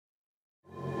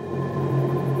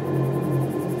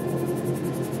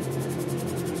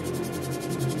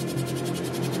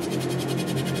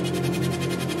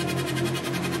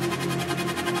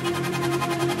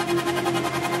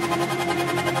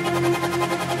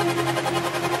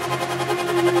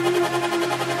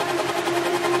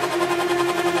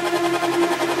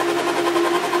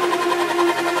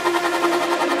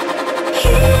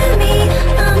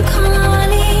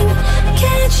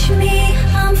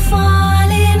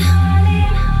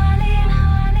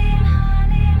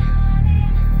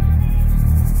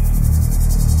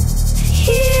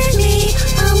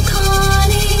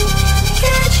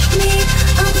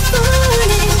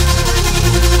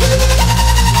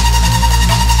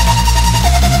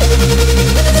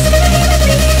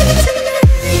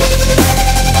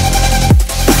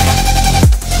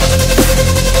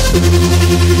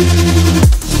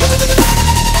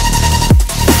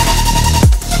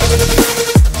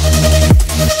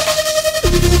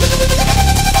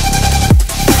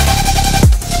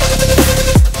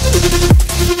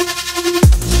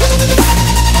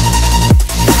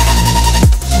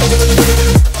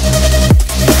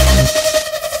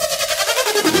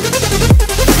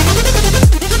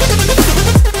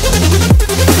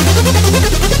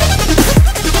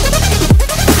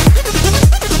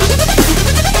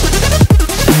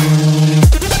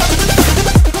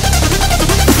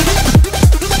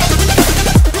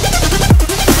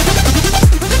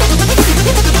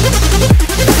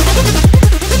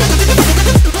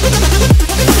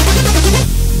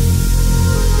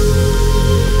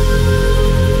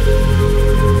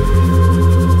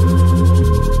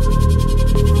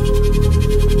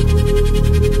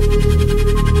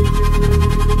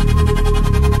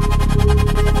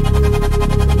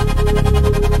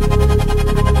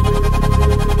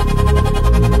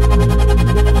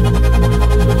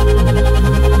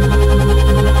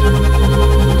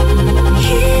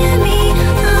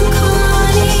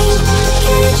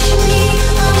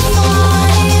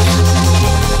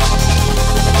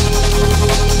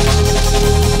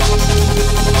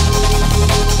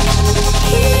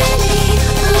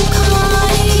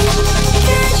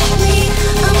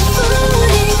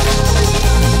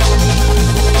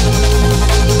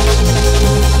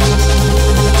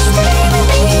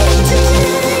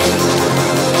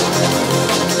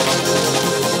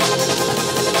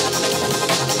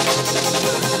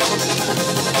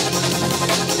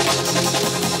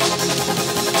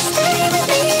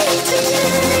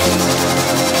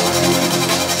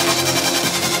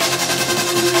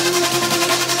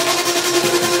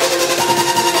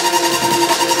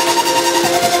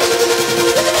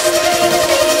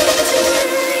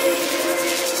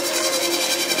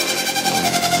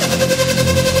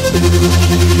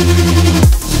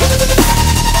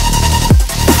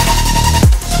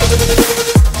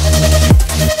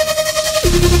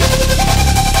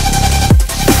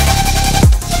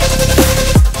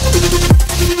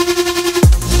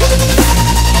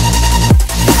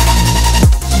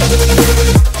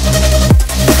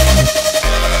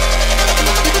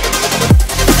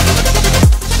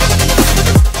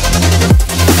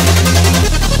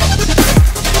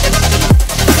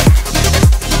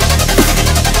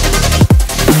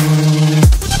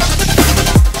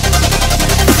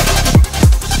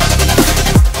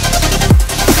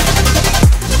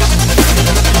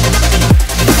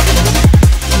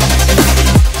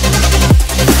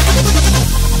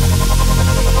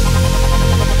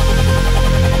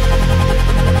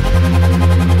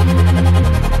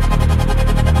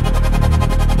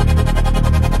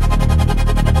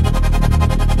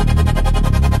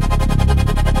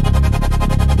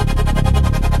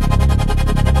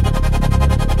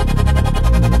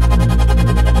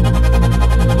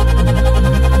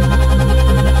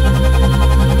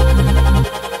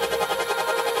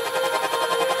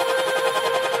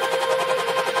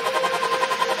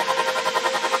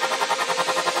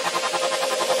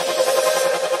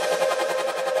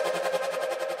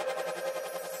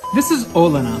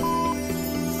Olena.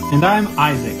 And I'm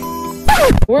Isaac.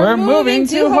 We're moving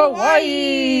to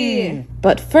Hawaii!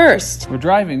 But first, we're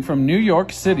driving from New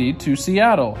York City to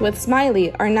Seattle with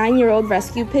Smiley, our 9-year-old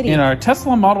rescue pitty, in our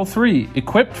Tesla Model 3,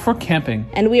 equipped for camping.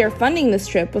 And we are funding this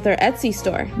trip with our Etsy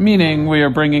store. Meaning we are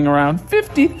bringing around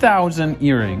 50,000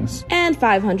 earrings. And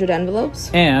 500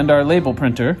 envelopes. And our label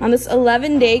printer. On this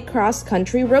 11-day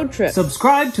cross-country road trip.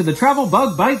 Subscribe to the Travel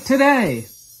Bug Bite today!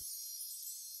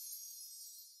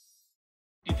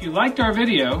 If you liked our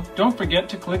video, don't forget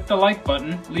to click the like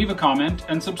button, leave a comment,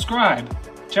 and subscribe.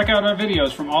 Check out our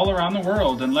videos from all around the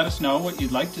world and let us know what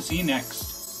you'd like to see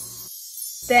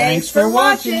next. Thanks for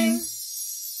watching!